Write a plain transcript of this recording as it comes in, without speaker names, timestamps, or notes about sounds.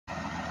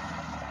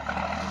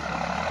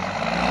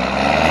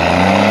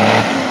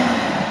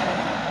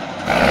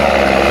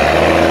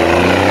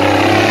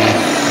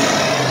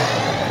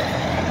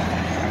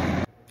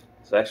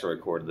So I actually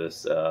recorded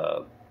this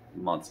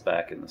months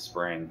back in the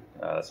spring.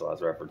 That's what I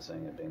was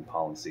referencing, it being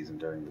pollen season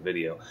during the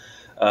video.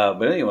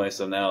 But anyway,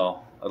 so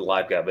now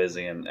life got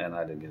busy and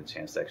I didn't get a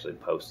chance to actually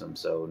post them.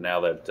 So now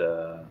that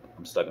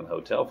I'm stuck in the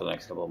hotel for the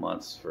next couple of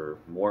months for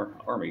more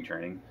Army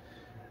training,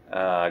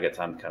 I got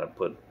time to kind of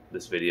put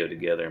this video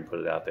together and put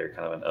it out there,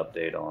 kind of an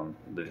update on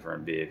the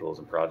different vehicles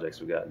and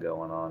projects we got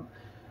going on.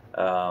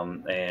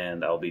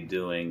 And I'll be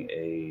doing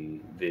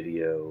a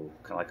video,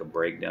 kind of like a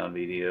breakdown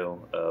video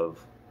of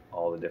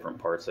all the different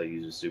parts I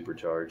use to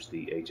supercharge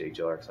the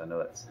HHR, because I know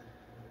that's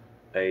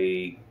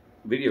a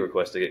video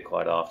request I get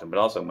quite often, but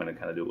also I'm going to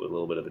kind of do it with a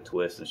little bit of a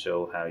twist and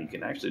show how you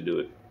can actually do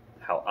it,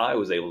 how I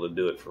was able to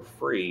do it for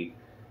free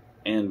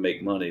and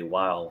make money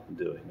while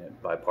doing it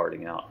by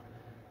parting out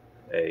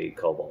a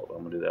Cobalt. I'm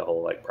going to do that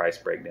whole like price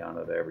breakdown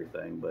of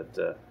everything, but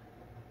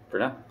for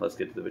now, let's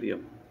get to the video.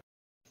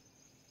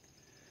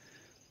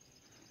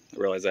 I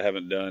realize I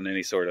haven't done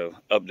any sort of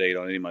update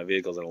on any of my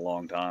vehicles in a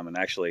long time, and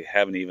actually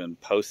haven't even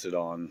posted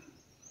on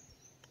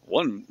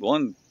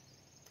one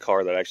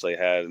car that I actually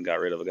had and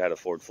got rid of. I got a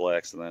Ford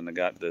Flex, and then I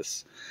got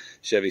this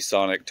Chevy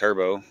Sonic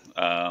Turbo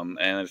and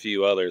a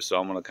few others. So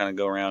I'm going to kind of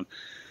go around,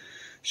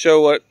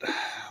 show what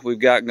we've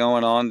got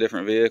going on,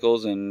 different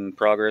vehicles and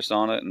progress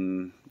on it,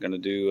 and going to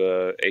do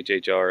a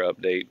HHR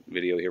update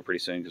video here pretty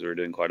soon because we're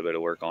doing quite a bit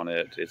of work on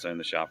it. It's in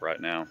the shop right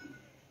now.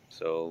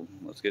 So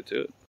let's get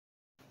to it.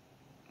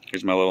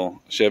 Here's my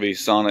little Chevy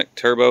Sonic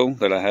Turbo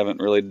that I haven't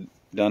really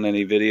done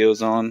any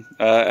videos on.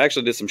 I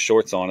actually did some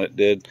shorts on it.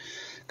 Did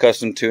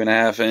custom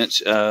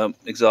 2.5-inch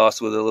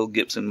exhaust with a little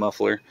Gibson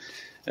muffler.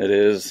 It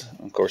is,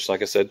 of course,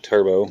 like I said,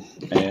 turbo,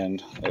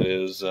 and it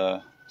is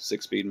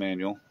 6-speed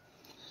manual.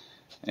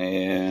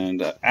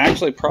 And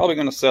actually probably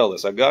going to sell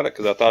this. I got it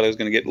because I thought it was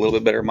going to get a little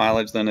bit better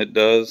mileage than it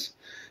does.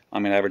 I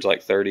mean, average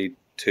like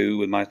 32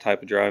 with my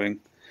type of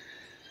driving.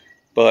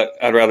 But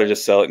I'd rather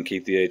just sell it and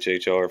keep the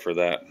HHR for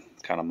that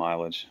kind of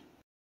mileage.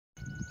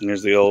 And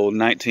there's the old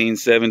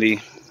 1970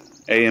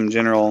 AM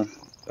General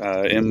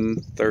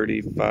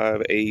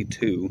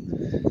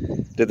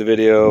M35a2. Did the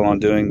video on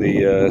doing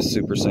the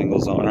super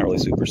singles on, not really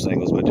super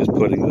singles, but just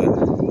putting the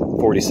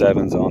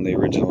 47s on the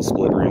original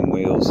split ring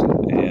wheels.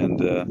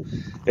 And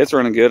it's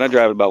running good. I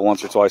drive it about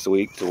once or twice a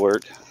week to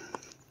work.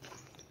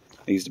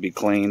 Needs to be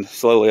cleaned.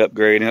 Slowly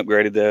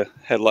upgraded the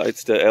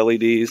headlights to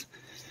LEDs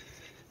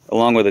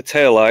along with the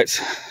tail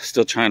lights.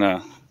 Still trying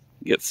to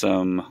get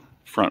some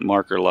front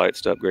marker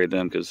lights to upgrade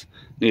them because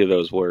neither of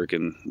those work,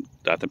 and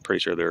I'm pretty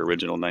sure they're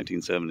original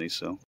 1970s.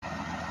 So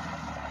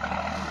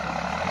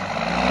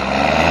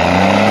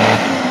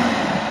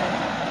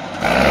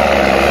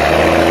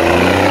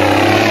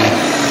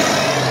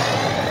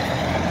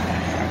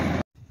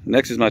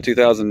next is my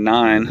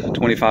 2009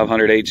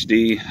 2500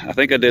 HD. I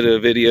think I did a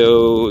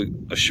video,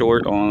 a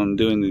short on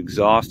doing the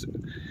exhaust.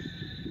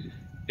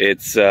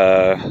 It's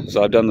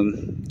so I've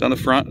done the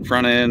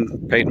front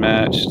end, paint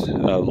matched,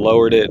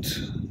 lowered it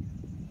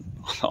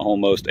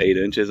almost 8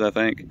 inches, I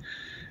think.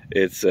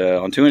 It's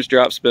on 2-inch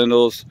drop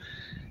spindles,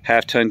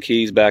 half-ton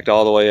keys backed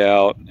all the way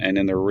out, and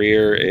in the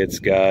rear it's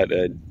got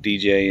a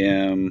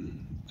DJM,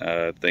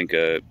 I think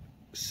a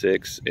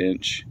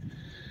 6-inch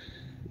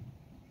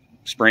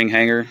spring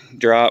hanger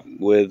drop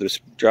with the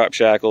drop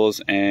shackles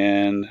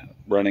and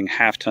running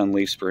half-ton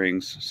leaf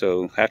springs.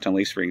 So half-ton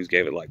leaf springs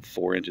gave it like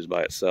 4 inches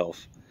by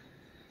itself.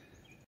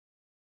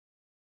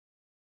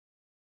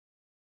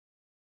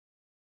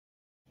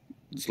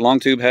 It's long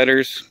tube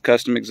headers,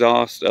 custom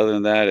exhaust. Other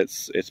than that,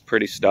 it's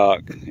pretty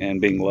stock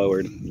and being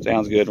lowered.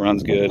 Sounds good,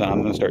 runs good.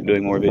 I'm going to start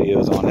doing more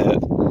videos on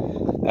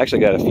it. I actually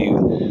got a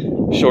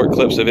few short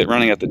clips of it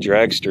running at the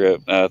drag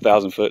strip,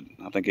 1,000 foot.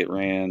 I think it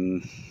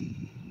ran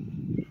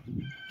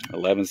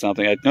 11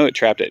 something. I know it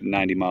trapped at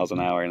 90 miles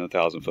an hour in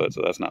 1,000 foot,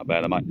 so that's not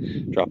bad. I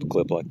might drop a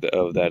clip like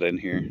of that in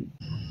here.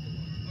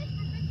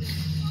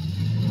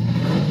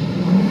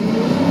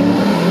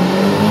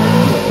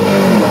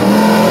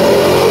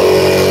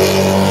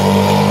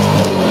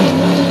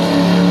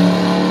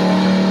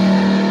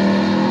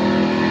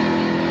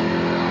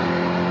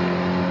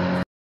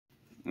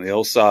 The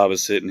old Saab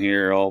is sitting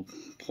here all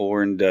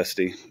poor and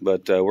dusty,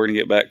 but we're going to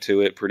get back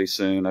to it pretty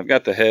soon. I've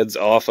got the heads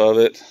off of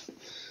it,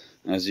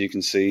 as you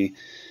can see.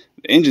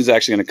 The engine's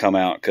actually going to come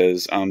out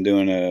because I'm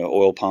doing an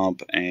oil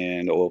pump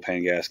and oil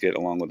pan gasket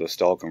along with a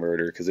stall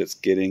converter because it's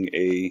getting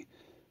a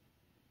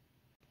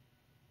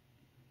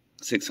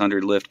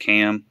 600 lift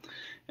cam,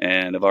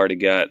 and I've already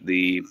got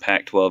the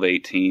Pack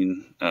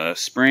 1218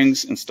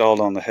 springs installed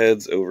on the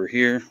heads over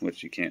here,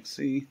 which you can't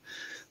see,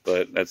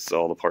 but that's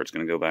all the parts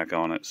going to go back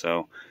on it.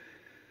 So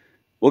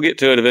we'll get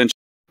to it eventually.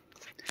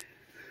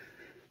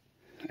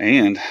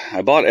 And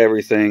I bought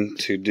everything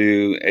to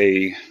do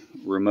a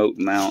remote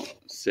mount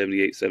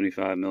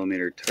 78-75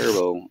 millimeter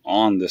turbo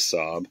on this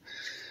Saab,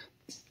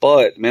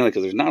 but mainly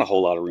because there's not a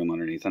whole lot of room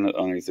underneath it. I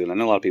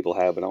know a lot of people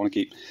have, but I want to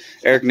keep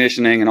air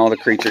conditioning and all the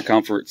creature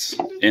comforts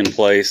in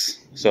place.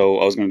 So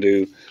I was going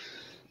to do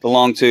the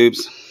long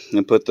tubes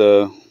and put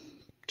the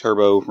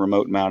turbo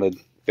remote mounted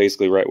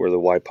basically right where the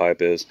Y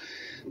pipe is.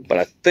 But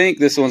I think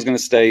this one's going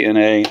to stay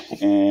NA,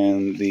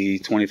 and the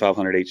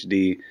 2500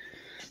 HD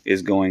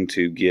is going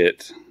to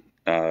get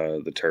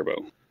the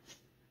turbo.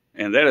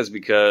 And that is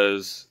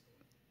because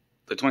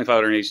the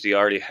 2500 HD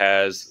already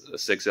has a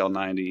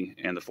 6L90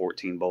 and the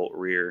 14 bolt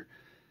rear.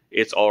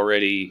 It's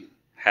already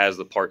has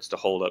the parts to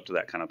hold up to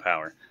that kind of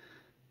power.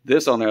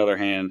 This, on the other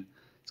hand,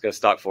 it's got a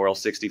stock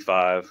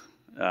 4L65,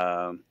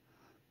 the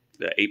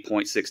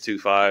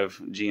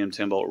 8.625 GM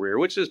 10 bolt rear,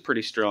 which is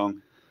pretty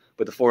strong,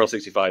 but the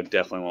 4L65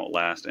 definitely won't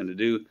last. And to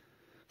do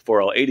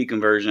 4L80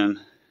 conversion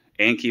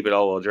and keep it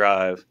all-wheel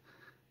drive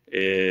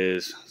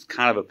is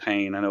kind of a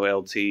pain. I know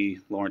LT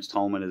Lawrence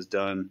Tolman has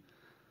done,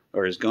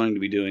 or is going to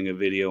be doing, a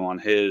video on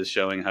his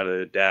showing how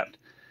to adapt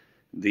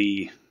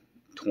the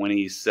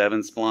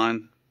 27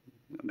 spline,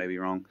 maybe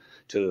wrong,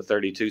 to the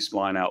 32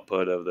 spline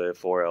output of the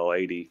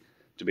 4L80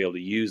 to be able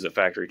to use the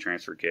factory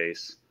transfer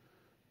case,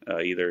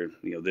 either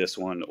this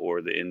one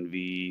or the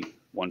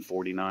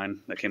NV149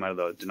 that came out of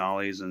the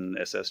Denali's and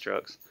SS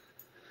trucks.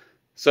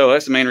 So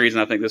that's the main reason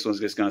I think this one's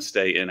just going to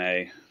stay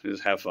NA.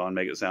 Just have fun,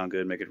 make it sound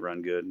good, make it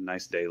run good,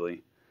 nice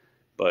daily.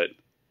 But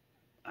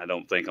I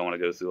don't think I want to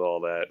go through all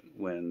that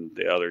when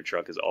the other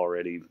truck is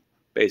already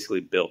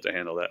basically built to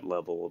handle that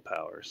level of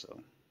power. So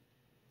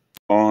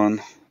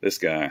on this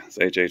guy, it's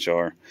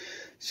HHR.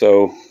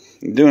 So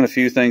I'm doing a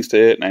few things to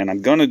it, and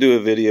I'm going to do a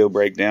video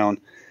breaking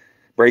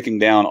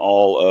down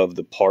all of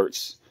the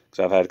parts,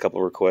 because I've had a couple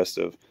of requests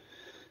of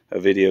a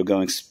video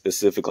going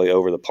specifically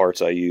over the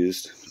parts I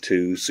used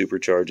to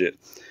supercharge it.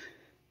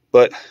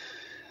 But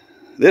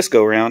this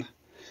go round,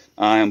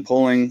 I am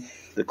pulling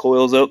the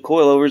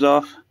coilovers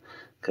off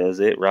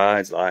because it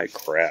rides like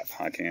crap.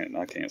 I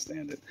can't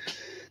stand it.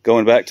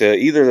 Going back to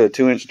either the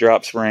 2-inch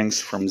drop springs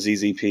from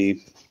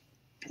ZZP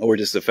or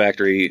just the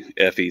factory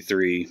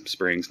FE3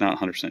 springs, not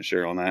 100%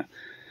 sure on that.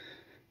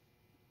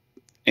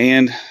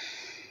 And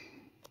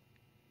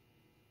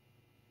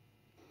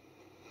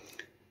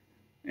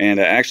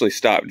I actually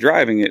stopped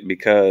driving it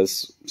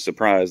because,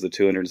 surprise, the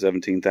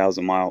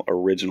 217,000 mile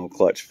original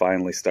clutch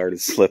finally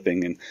started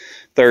slipping in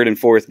 3rd and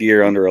 4th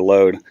gear under a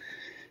load.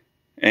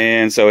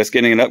 And so it's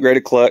getting an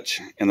upgraded clutch,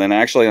 and then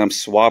actually I'm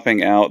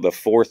swapping out the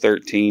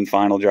 413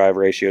 final drive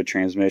ratio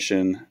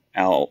transmission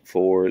out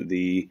for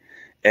the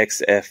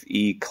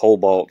XFE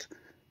Cobalt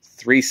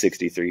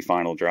 363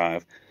 final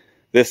drive.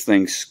 This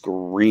thing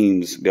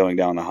screams going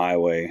down the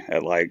highway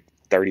at like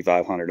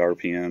 3,500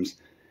 RPMs.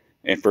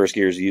 And first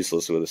gear is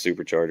useless with a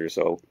supercharger.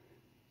 So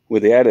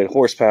with the added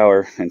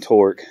horsepower and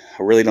torque,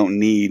 I really don't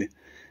need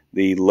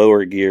the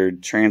lower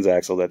geared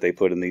transaxle that they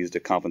put in these to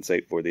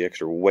compensate for the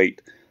extra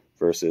weight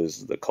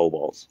versus the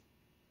Cobalts.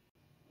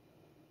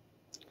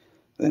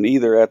 Then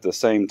either at the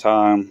same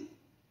time,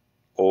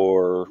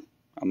 or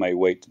I may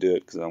wait to do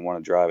it because I want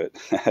to drive it.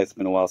 It's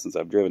been a while since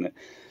I've driven it.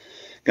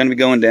 Going to be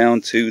going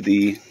down to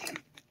the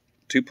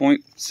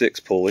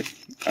 2.6 pulley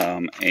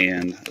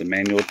and the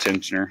manual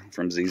tensioner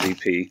from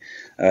ZZP.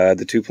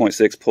 The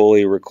 2.6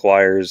 pulley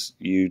requires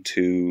you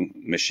to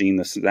machine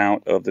the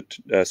snout of the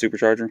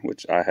supercharger,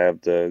 which I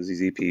have the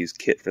ZZP's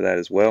kit for that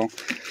as well.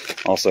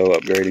 Also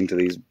upgrading to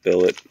these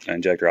billet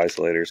injector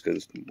isolators,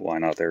 because why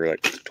not? They're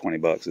like 20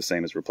 bucks, the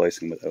same as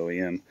replacing with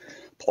OEM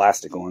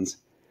plastic ones.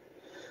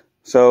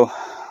 So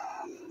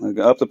I'll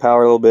go up the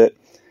power a little bit,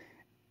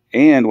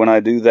 and when I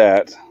do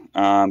that,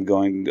 I'm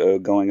going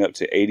up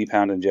to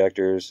 80-pound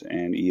injectors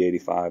and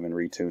E85 and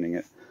retuning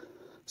it.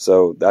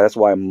 So that's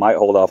why I might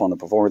hold off on the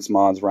performance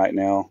mods right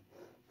now,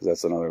 because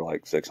that's another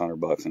like 600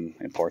 bucks in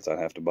parts I'd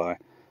have to buy.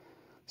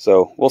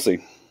 So we'll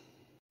see.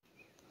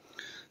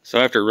 So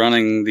after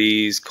running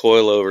these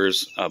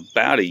coilovers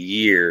about a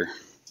year,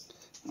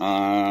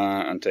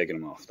 I'm taking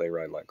them off. They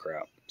ride like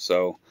crap.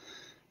 So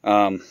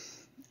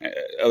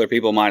other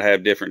people might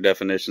have different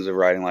definitions of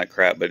riding like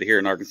crap, but here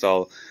in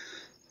Arkansas,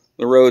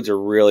 the roads are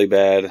really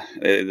bad.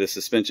 The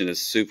suspension is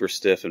super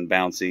stiff and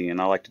bouncy,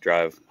 and I like to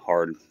drive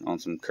hard on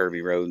some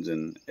curvy roads,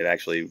 and it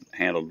actually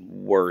handled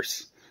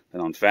worse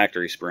than on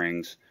factory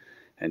springs,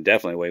 and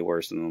definitely way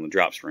worse than on the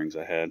drop springs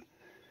I had.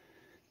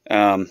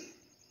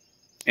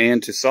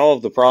 And to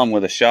solve the problem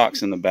with the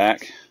shocks in the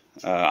back,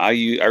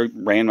 I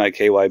ran my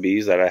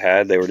KYBs that I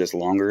had. They were just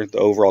longer. The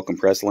overall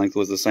compressed length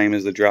was the same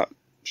as the drop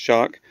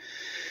shock.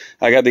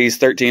 I got these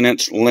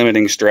 13-inch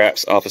limiting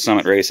straps off of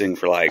Summit Racing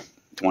for like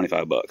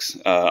 25 bucks.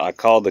 I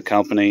called the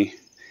company,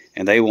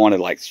 and they wanted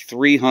like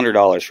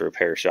 $300 for a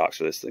pair of shocks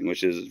for this thing,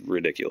 which is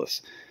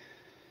ridiculous.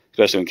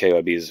 Especially when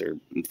KYBs are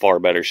far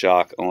better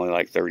shock, only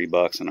like 30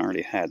 bucks, and I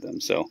already had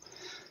them. So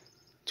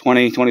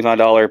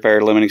 $25 pair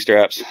of limiting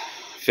straps,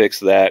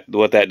 fix that.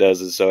 What that does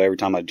is, so every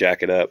time I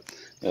jack it up,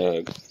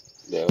 the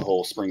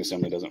whole spring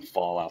assembly doesn't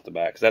fall out the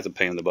back, because that's a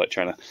pain in the butt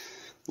trying to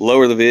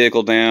lower the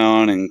vehicle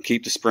down and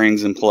keep the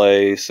springs in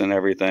place and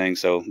everything.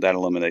 So that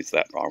eliminates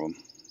that problem.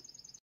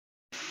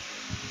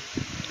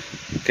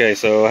 Okay,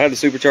 so I had the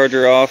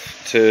supercharger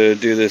off to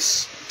do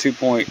this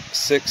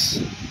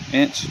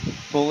 2.6-inch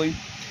pulley.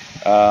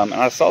 And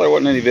I saw there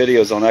wasn't any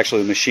videos on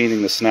actually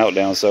machining the snout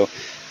down, so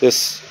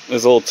this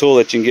little tool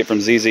that you can get from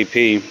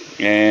ZZP,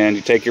 and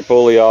you take your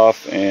pulley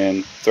off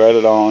and thread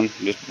it on,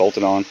 just bolt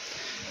it on,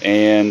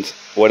 and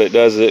what it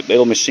does is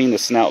it'll machine the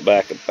snout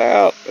back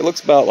about, it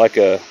looks about like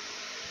a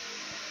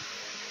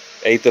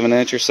 1/8 of an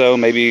inch or so,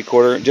 maybe a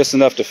quarter, just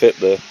enough to fit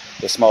the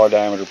smaller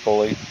diameter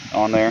pulley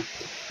on there.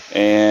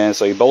 And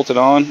so you bolt it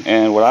on,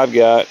 and what I've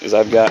got is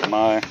I've got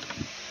my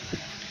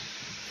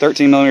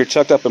 13mm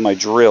chucked up in my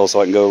drill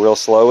so I can go real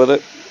slow with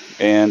it.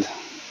 And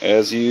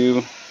as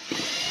you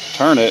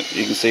turn it,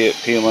 you can see it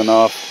peeling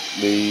off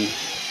the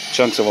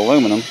chunks of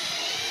aluminum.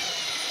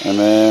 And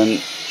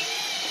then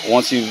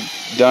once you've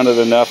done it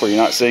enough where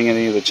you're not seeing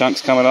any of the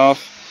chunks coming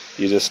off,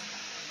 you just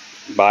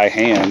by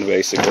hand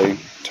basically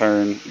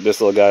turn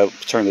this little guy,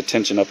 turn the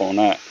tension up on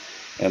that,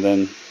 and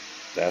then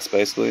that's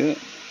basically it.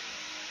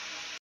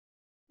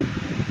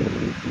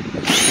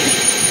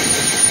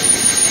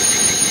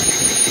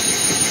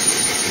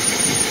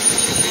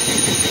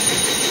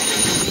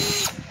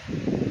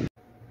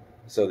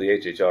 So the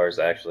HHR is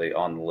actually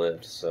on the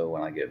lift, so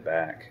when I get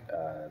back,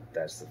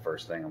 that's the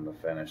first thing I'm going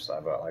to finish. So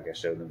like I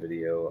showed in the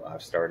video,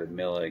 I've started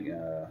milling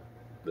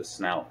the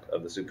snout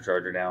of the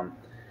supercharger down.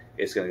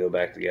 It's going to go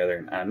back together,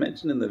 and I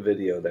mentioned in the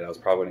video that I was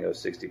probably going to go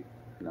 60,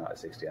 not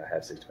 60, I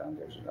have 60 pound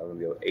injectors. I was going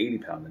to go 80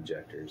 pound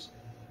injectors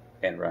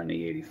and run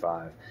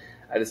E85.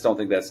 I just don't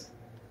think that's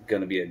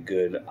going to be a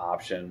good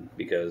option,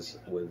 because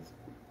with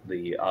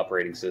the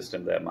operating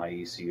system that my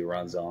ECU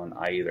runs on,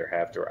 I either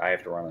have to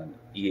run an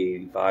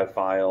E85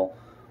 file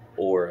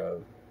or a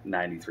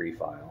 93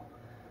 file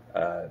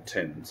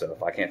tune. So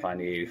if I can't find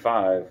the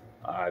E85,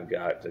 I've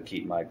got to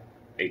keep my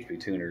HP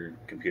tuner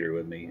computer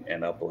with me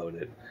and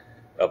upload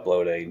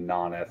a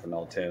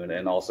non-ethanol tune.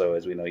 And also,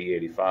 as we know,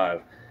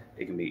 E85,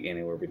 it can be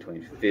anywhere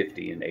between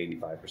 50 and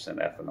 85%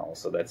 ethanol.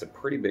 So that's a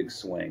pretty big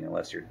swing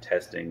unless you're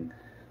testing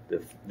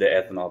the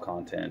ethanol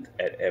content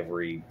at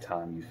every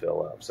time you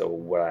fill up. So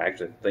what I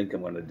actually think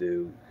I'm going to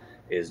do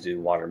is do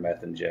water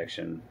meth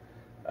injection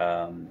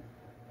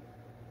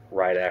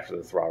right after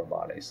the throttle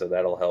body. So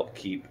that'll help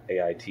keep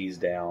AITs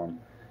down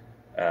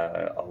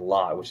a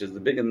lot, which has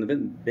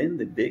been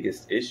the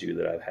biggest issue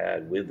that I've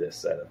had with this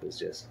setup, is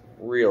just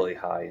really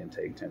high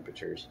intake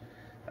temperatures.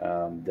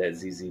 That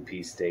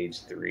ZZP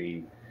stage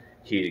 3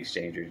 heat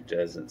exchanger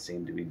doesn't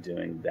seem to be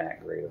doing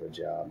that great of a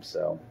job.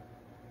 So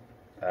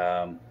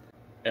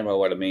and by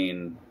what I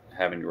mean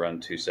having to run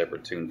two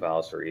separate tune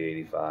files for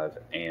E85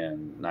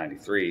 and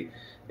 93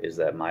 is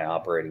that my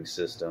operating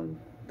system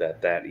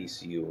that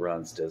ECU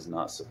runs does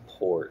not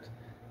support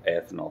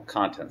ethanol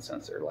content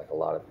sensor like a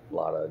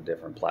lot of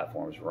different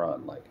platforms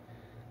run, like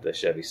the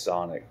Chevy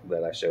Sonic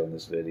that I show in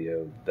this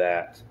video.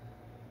 That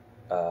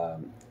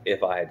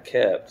if I had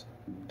kept,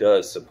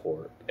 does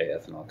support a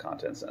ethanol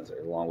content sensor,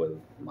 along with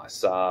my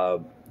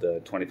Saab, the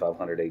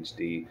 2500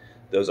 HD.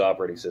 Those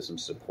operating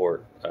systems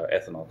support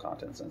ethanol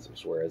content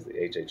sensors, whereas the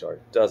HHR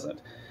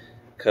doesn't,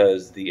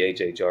 because the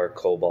HHR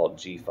Cobalt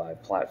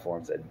G5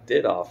 platforms that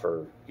did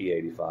offer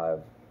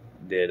E85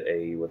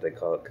 did what they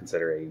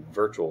consider a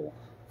virtual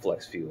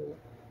flex fuel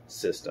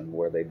system,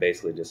 where they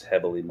basically just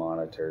heavily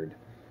monitored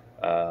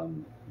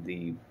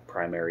the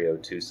primary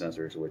O2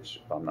 sensors,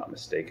 which, if I'm not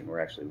mistaken, were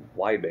actually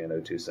wideband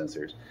O2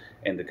 sensors,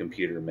 and the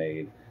computer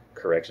made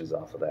corrections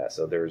off of that.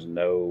 So there's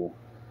no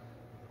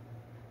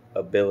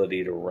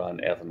ability to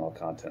run ethanol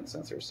content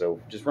sensors. So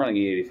just running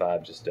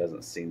E85 just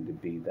doesn't seem to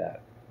be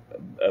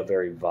a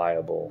very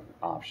viable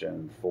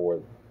option for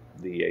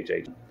the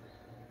HHR.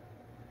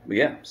 But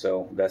yeah,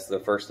 so that's the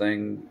first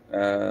thing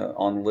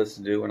on the list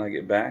to do when I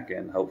get back,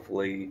 and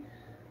hopefully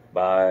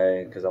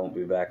because I won't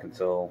be back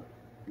until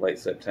late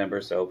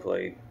September, so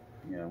hopefully,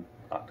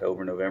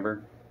 October,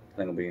 November, I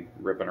think I'll be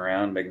ripping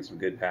around, making some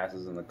good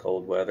passes in the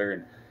cold weather,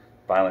 and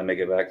finally make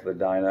it back to the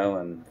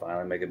dyno, and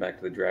finally make it back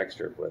to the drag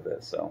strip with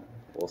it. So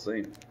we'll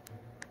see.